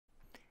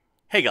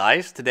Hey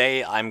guys,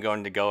 today I'm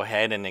going to go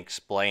ahead and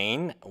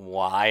explain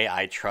why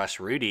I trust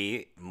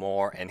Rudy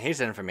more and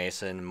his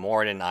information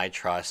more than I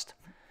trust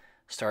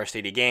Star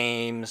City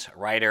Games,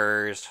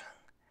 writers,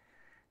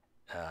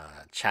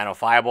 Channel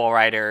Fireball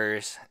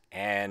writers,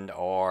 and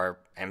or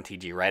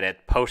MTG Reddit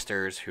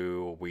posters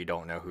who we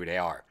don't know who they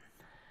are.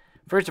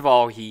 First of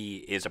all, he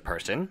is a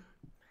person.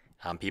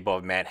 People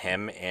have met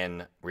him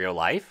in real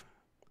life.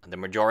 The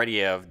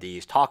majority of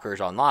these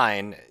talkers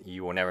online,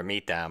 you will never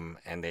meet them,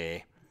 and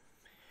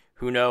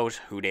who knows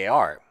who they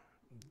are.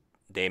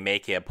 They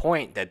make it a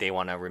point that they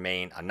want to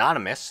remain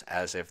anonymous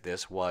as if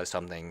this was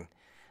something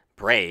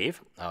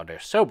brave. Oh, they're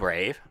so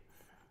brave.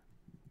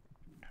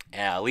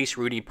 And at least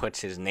Rudy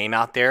puts his name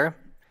out there.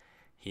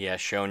 He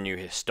has shown you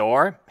his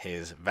store,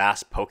 his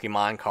vast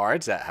Pokemon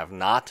cards that have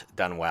not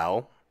done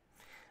well.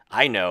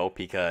 I know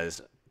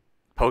because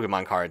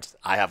Pokemon cards,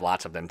 I have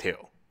lots of them too.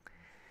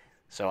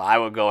 So I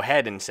would go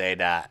ahead and say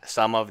that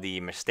some of the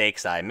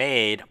mistakes I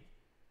made,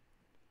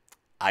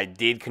 I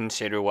did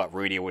consider what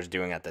Rudy was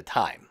doing at the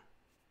time,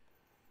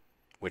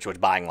 which was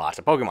buying lots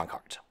of Pokemon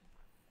cards.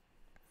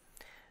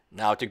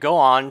 Now, to go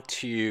on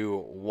to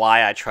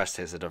why I trust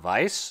his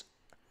advice,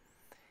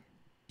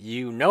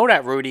 you know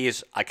that Rudy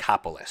is a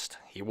capitalist.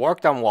 He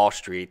worked on Wall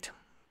Street.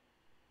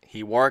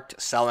 He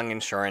worked selling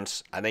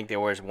insurance. I think there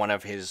was one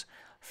of his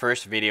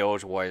first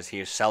videos was he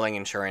was selling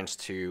insurance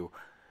to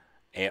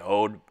an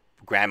old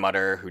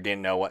grandmother who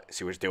didn't know what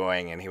she was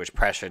doing, and he was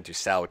pressured to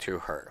sell to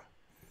her.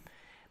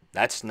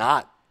 That's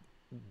not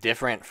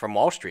different from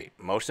Wall Street.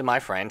 Most of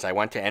my friends, I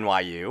went to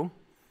NYU.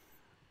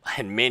 I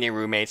had many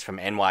roommates from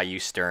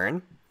NYU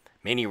Stern,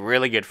 many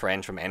really good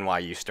friends from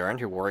NYU Stern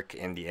who work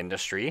in the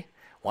industry.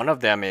 One of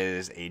them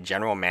is a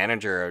general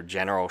manager of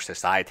General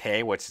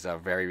Societe, which is a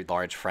very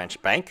large French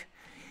bank,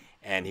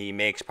 and he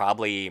makes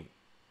probably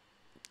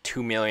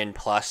 $2 million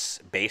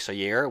plus base a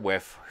year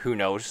with who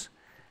knows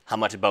how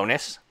much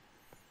bonus.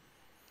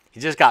 He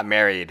just got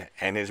married,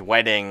 and his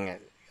wedding,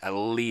 at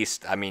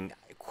least,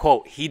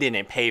 quote, he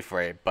didn't pay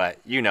for it, but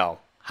you know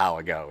how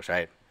it goes,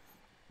 right?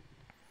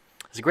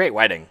 It's a great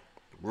wedding.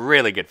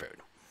 Really good food.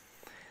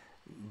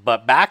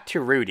 But back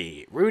to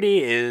Rudy.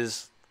 Rudy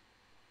is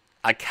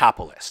a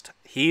capitalist.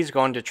 He's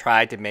going to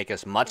try to make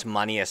as much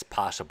money as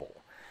possible.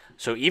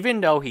 So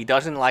even though he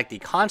doesn't like the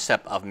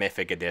concept of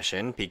Mythic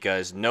Edition,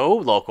 because no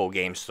local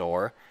game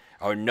store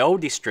or no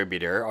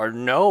distributor or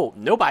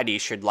nobody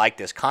should like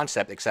this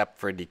concept except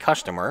for the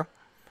customer.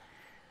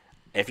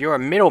 If you're a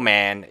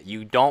middleman,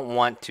 you don't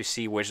want to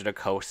see Wizard of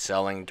the Coast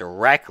selling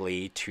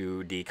directly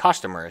to the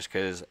customers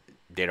because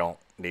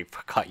they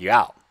cut you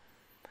out.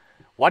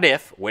 What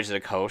if Wizard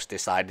of the Coast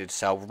decided to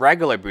sell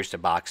regular booster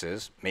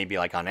boxes, maybe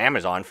like on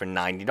Amazon, for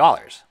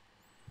 $90?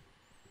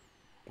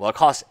 Well, it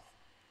costs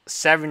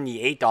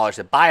 $78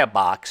 to buy a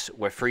box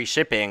with free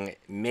shipping.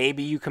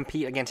 Maybe you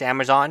compete against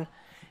Amazon.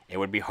 It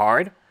would be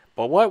hard.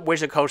 But what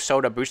Wizard of the Coast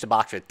sold a booster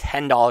box for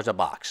 $10 a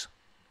box?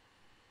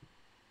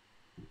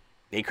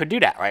 They could do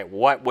that, right?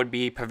 What would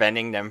be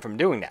preventing them from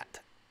doing that?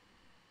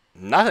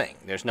 Nothing.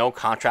 There's no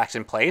contracts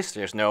in place.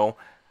 There's no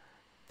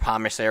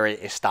promissory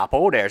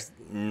estoppel. There's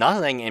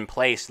nothing in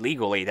place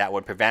legally that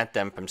would prevent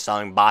them from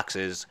selling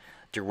boxes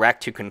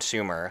direct to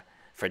consumer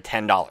for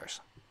 $10.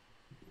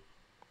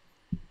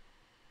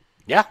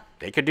 Yeah,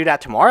 they could do that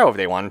tomorrow if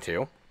they wanted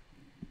to.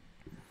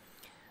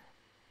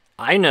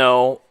 I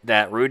know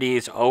that Rudy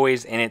is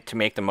always in it to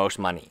make the most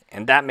money,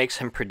 and that makes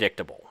him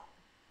predictable.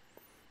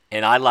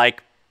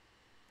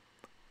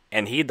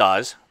 And he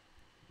does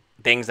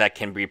things that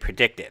can be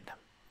predicted.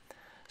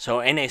 So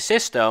in a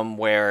system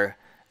where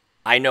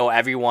I know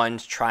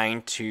everyone's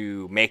trying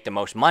to make the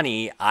most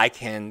money, I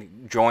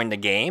can join the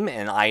game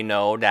and I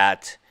know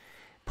that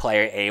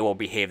player A will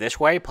behave this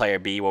way, player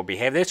B will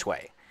behave this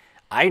way.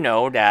 I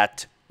know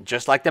that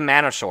just like the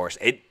mana source,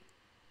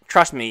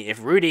 trust me,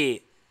 if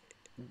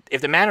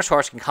the mana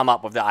source can come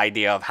up with the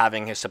idea of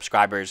having his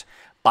subscribers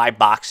buy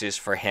boxes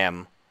for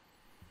him,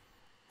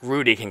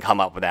 Rudy can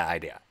come up with that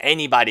idea.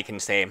 Anybody can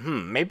say,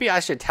 maybe I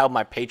should tell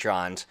my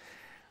patrons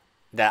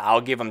that I'll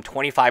give them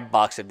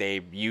 $25 if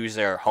they use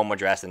their home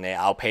address and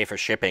I'll pay for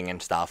shipping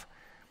and stuff.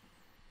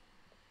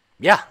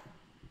 Yeah.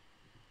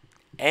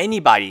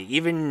 Anybody,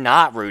 even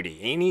not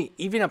Rudy,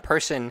 even a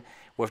person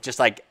with just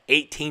like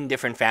 18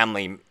 different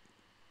family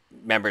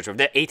members, with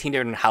 18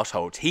 different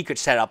households, he could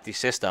set up the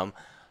system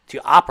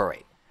to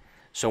operate.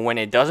 So when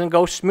it doesn't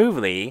go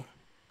smoothly,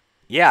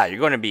 yeah, you're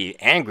going to be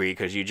angry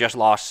because you just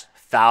lost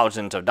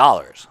thousands of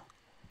dollars.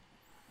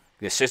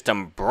 The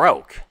system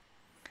broke.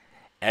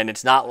 And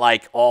it's not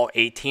like all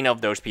 18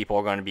 of those people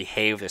are going to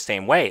behave the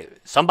same way.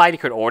 Somebody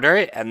could order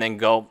it and then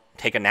go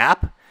take a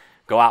nap,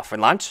 go out for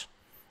lunch,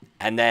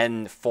 and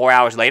then 4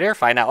 hours later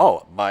find out,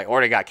 oh, my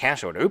order got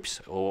canceled.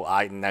 Oops, well,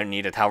 I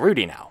need to tell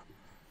Rudy now.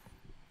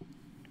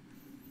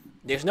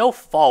 There's no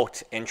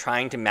fault in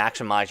trying to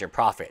maximize your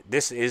profit.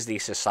 This is the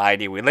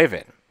society we live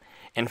in.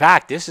 In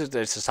fact, this is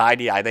the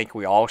society I think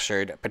we all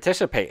should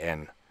participate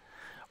in.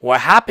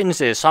 What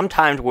happens is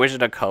sometimes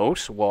Wizard of the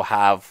Coast will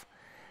have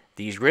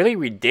these really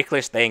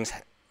ridiculous things.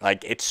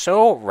 Like, it's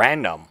so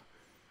random.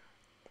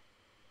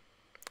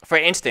 for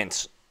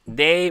instance,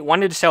 they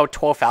wanted to sell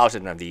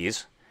 12,000 of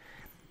these.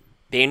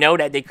 They know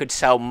that they could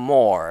sell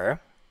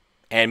more,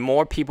 and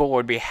more people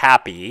would be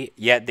happy,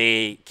 yet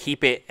they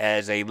keep it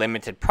as a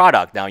limited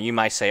product. Now, you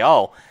might say,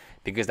 oh,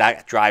 because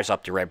that drives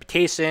up the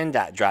reputation,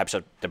 that drives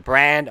up the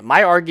brand.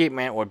 My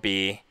argument would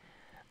be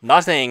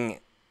nothing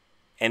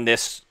in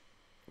this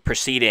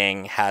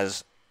proceeding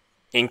has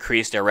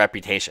increased their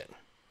reputation.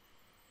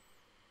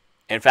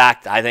 In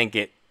fact, I think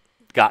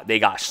they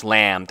got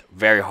slammed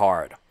very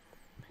hard.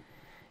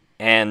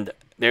 And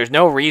there's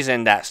no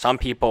reason that some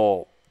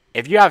people,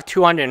 if you have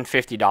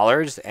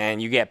 $250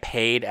 and you get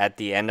paid at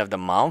the end of the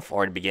month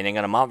or the beginning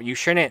of the month, you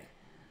shouldn't.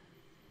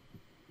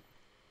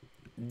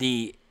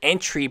 The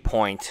entry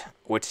point,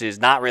 which is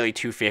not really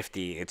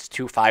 $250, it's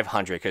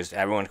 $500 because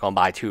everyone's going to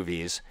buy 2 of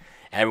these.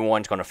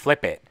 Everyone's going to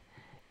flip it.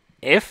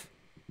 If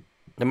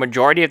the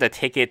majority of the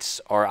tickets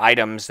or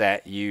items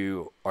that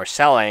you are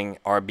selling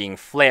are being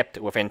flipped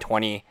within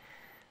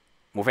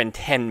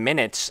 10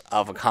 minutes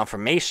of a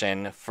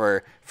confirmation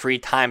for 3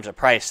 times the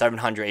price,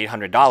 $700,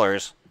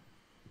 $800,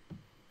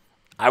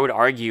 I would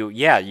argue,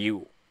 yeah,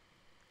 you,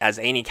 as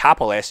any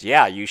capitalist,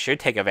 yeah, you should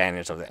take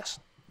advantage of this.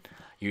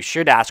 You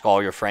should ask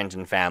all your friends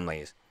and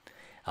families.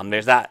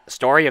 There's that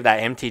story of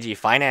that MTG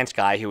finance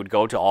guy who would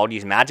go to all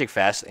these Magic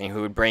Fests and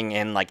who would bring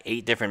in like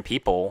 8 different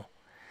people,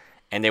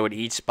 and they would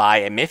each buy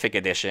a Mythic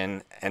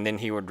edition, and then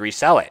he would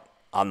resell it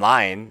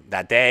online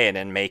that day, and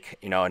then make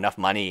enough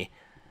money,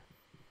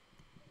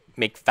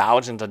 make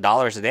thousands of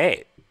dollars a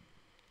day,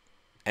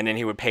 and then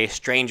he would pay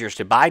strangers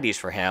to buy these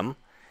for him,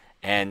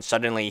 and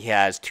suddenly he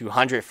has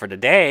 200 for the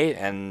day,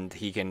 and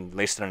he can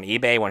list it on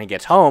eBay when he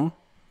gets home.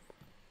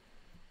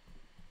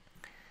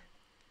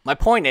 My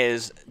point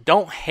is,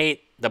 don't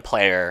hate the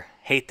player,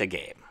 hate the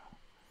game.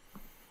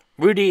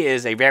 Rudy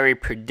is a very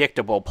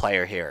predictable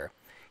player here.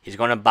 He's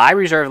going to buy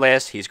reserve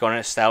list. He's going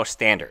to sell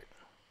standard.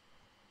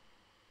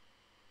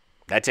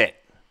 That's it.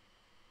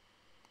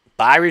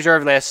 Buy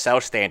reserve list, sell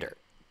standard.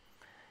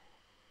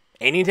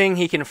 Anything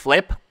he can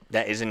flip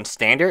that is in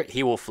standard,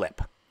 he will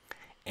flip.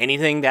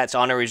 Anything that's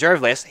on a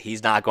reserve list,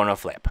 he's not going to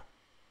flip.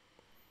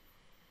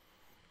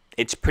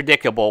 It's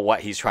predictable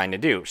what he's trying to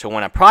do. So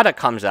when a product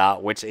comes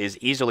out, which is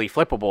easily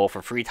flippable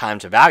for 3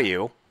 times the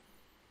value,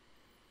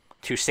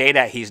 to say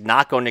that he's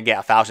not going to get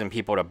 1,000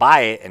 people to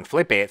buy it and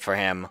flip it for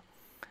him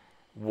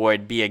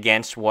would be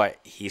against what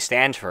he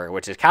stands for,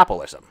 which is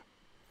capitalism.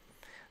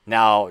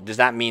 Now, does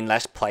that mean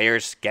less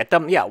players get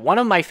them? Yeah, one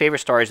of my favorite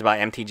stories about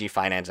MTG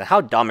Finance and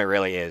how dumb it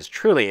really is,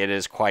 truly it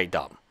is quite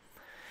dumb,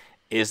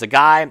 is the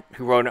guy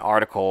who wrote an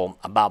article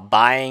about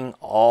buying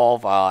all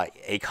of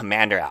a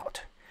commander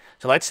out.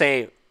 So let's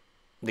say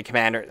the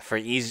commander, for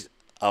ease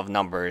of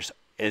numbers,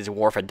 is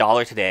worth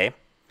 $1 today.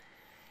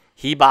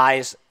 He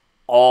buys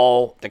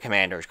all the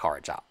commander's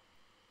cards out.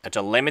 It's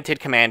a limited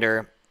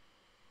commander.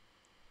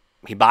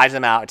 He buys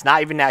them out. It's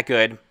not even that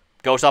good.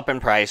 Goes up in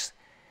price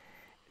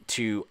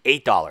to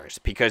 $8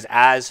 because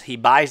as he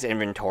buys the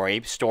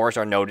inventory, stores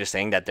are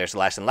noticing that there's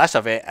less and less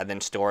of it, and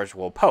then stores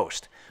will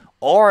post.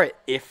 Or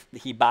if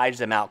he buys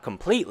them out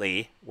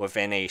completely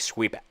within a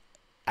sweep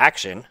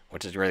action,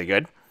 which is really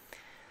good,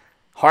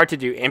 hard to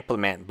do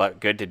implement, but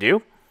good to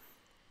do,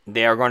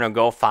 they are going to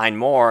go find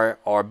more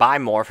or buy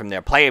more from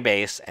their player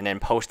base and then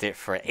post it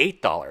for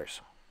 $8.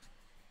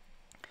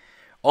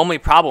 Only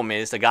problem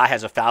is the guy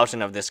has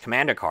 1,000 of this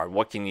commander card.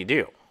 What can you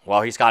do?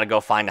 Well, he's got to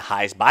go find the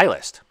highest buy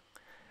list.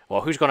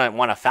 Well, who's going to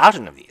want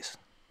 1,000 of these?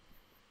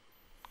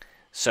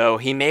 So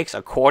he makes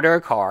a quarter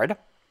card.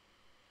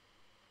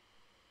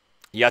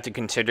 You have to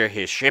consider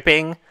his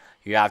shipping.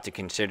 You have to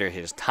consider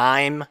his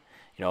time.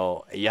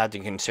 You have to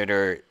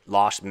consider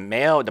lost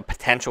mail, the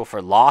potential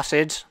for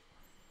losses,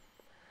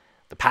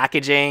 the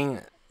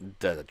packaging,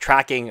 the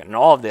tracking, and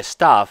all of this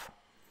stuff.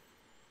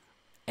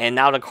 And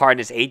now the card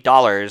is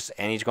 $8,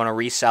 and he's going to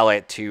resell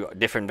it to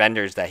different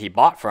vendors that he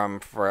bought from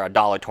for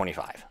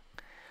 $1.25.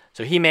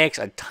 So he makes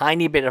a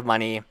tiny bit of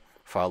money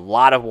for a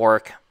lot of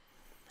work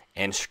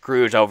and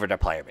screws over the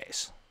player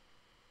base.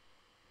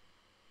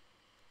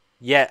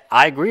 Yet,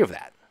 I agree with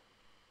that.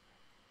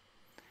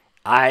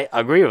 I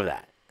agree with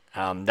that.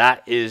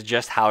 That is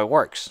just how it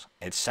works.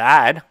 It's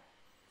sad,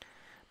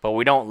 but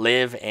we don't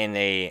live in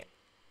a,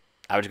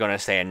 I was going to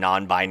say a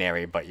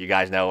non-binary, but you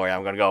guys know where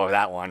I'm going to go with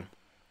that one.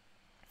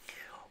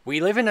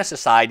 We live in a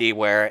society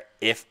where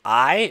if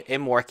I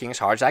am working as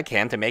hard as I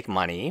can to make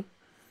money,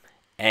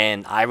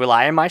 and I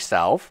rely on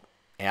myself,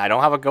 and I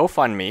don't have a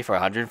GoFundMe for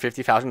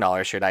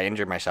 $150,000 should I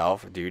injure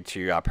myself due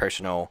to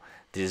personal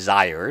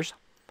desires,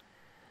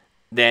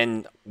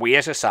 then we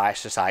as a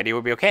society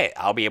will be okay.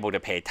 I'll be able to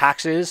pay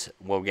taxes.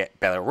 We'll get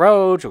better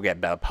roads. We'll get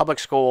better public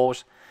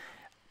schools.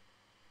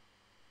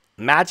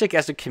 Magic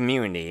as a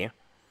community,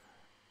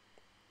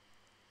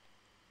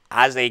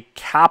 as a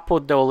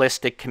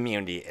capitalistic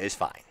community, is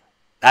fine.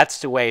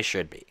 That's the way it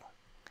should be.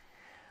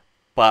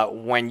 But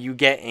when you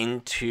get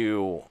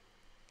into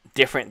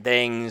different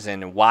things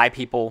and why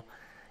people,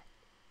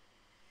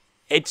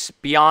 it's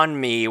beyond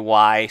me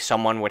why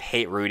someone would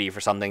hate Rudy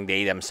for something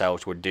they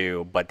themselves would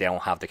do, but they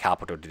don't have the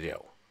capital to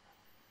do.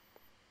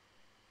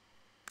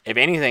 if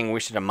anything, we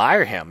should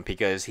admire him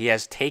because he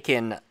has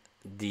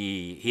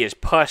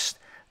pushed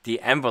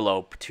the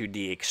envelope to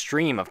the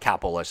extreme of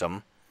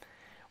capitalism,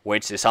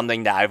 which is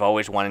something that I've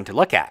always wanted to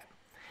look at.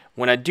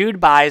 When a dude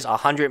buys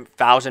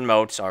 100,000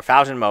 motes or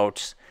 1,000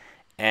 motes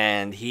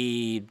and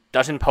he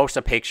doesn't post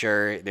a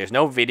picture, there's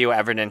no video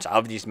evidence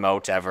of these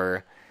motes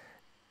ever,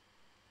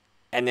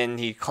 and then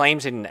he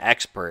claims he's an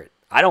expert,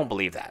 I don't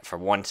believe that for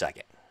 1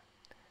 second.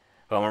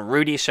 But when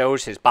Rudy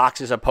shows his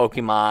boxes of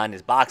Pokemon,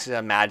 his boxes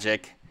of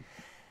Magic,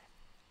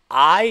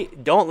 I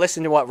don't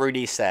listen to what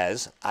Rudy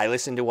says. I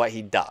listen to what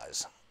he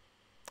does.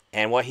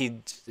 And what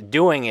he's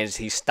doing is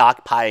he's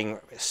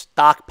stockpiling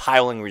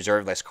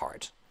reserve list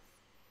cards.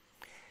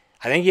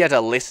 I think he has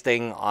a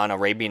listing on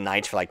Arabian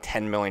Nights for like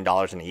 $10 million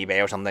on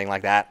eBay or something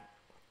like that.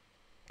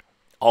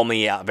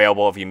 Only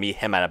available if you meet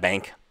him at a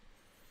bank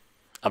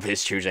of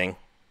his choosing.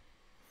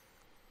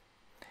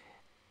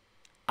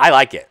 I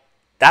like it.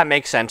 That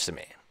makes sense to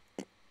me.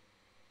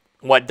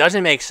 What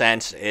doesn't make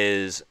sense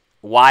is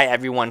why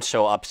everyone's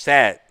so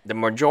upset. The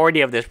majority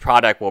of this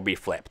product will be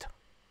flipped.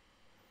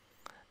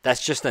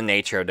 That's just the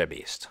nature of the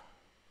beast.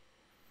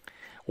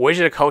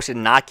 Wizard of the Coast is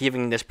not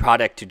giving this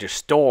product to the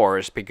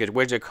stores because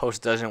Wizard of the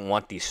Coast doesn't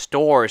want the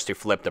stores to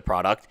flip the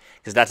product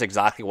because that's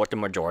exactly what the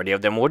majority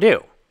of them will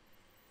do.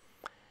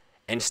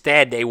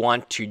 Instead, they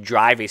want to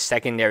drive a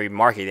secondary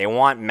market. They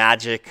want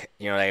Magic,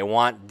 they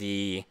want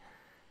the...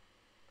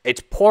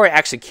 It's poor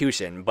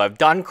execution, but if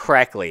done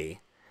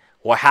correctly,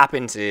 what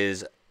happens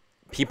is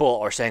people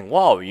are saying,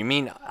 whoa, you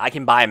mean I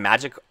can buy a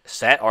Magic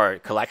set or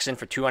collection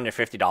for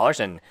 $250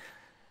 and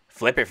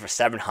flip it for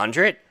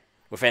 $700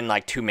 within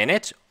like 2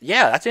 minutes?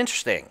 Yeah, that's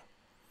interesting.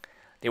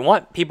 They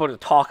want people to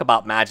talk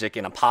about Magic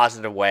in a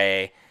positive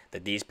way,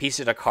 that these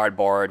pieces of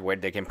cardboard where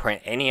they can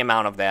print any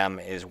amount of them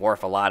is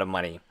worth a lot of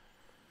money.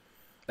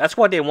 That's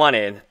what they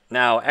wanted.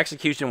 Now,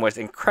 execution was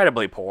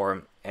incredibly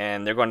poor,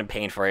 and they're going to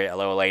pay for it a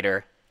little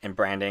later in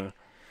branding.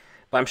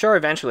 But I'm sure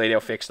eventually they'll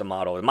fix the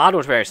model. The model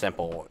is very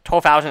simple.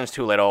 12,000 is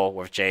too little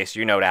with Jace.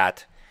 You know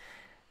that.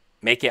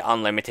 Make it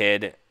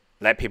unlimited.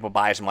 Let people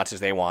buy as much as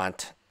they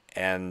want.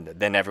 And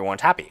then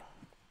everyone's happy.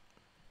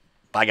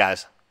 Bye,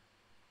 guys.